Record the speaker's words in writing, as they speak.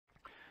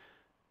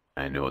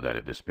I know that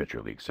if this picture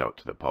leaks out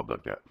to the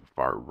public, that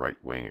far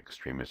right-wing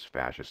extremist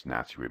fascist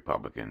Nazi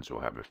Republicans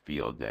will have a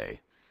field day,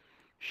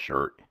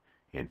 shirt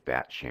and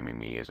fat shaming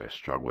me as I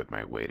struggle with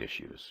my weight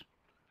issues.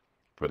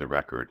 For the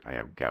record, I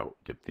have gout,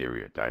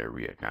 diphtheria,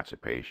 diarrhea,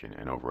 constipation,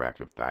 and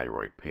overactive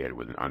thyroid paired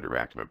with an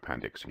underactive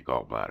appendix and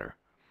gallbladder.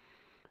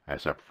 I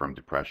suffer from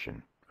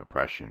depression,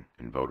 oppression,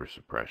 and voter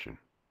suppression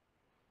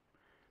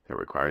that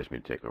requires me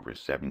to take over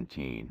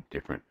 17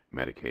 different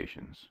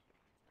medications.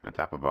 On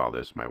top of all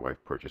this, my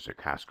wife purchased a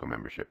Costco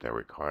membership that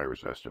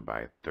requires us to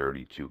buy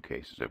 32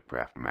 cases of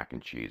Kraft mac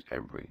and cheese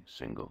every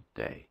single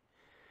day.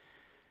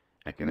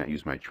 I cannot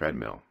use my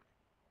treadmill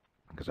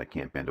because I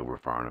can't bend over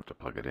far enough to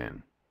plug it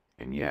in.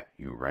 And yet,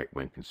 you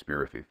right-wing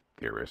conspiracy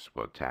theorists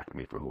will attack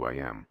me for who I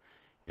am,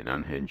 an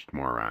unhinged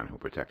moron who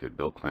protected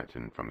Bill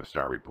Clinton from the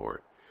Starr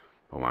Report,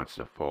 but wants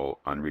the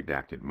full,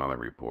 unredacted Mueller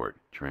report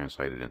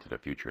translated into the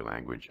future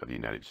language of the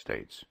United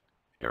States,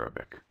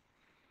 Arabic.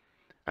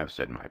 I've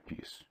said my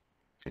piece.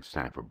 It's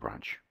time for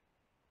brunch.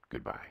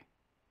 Goodbye.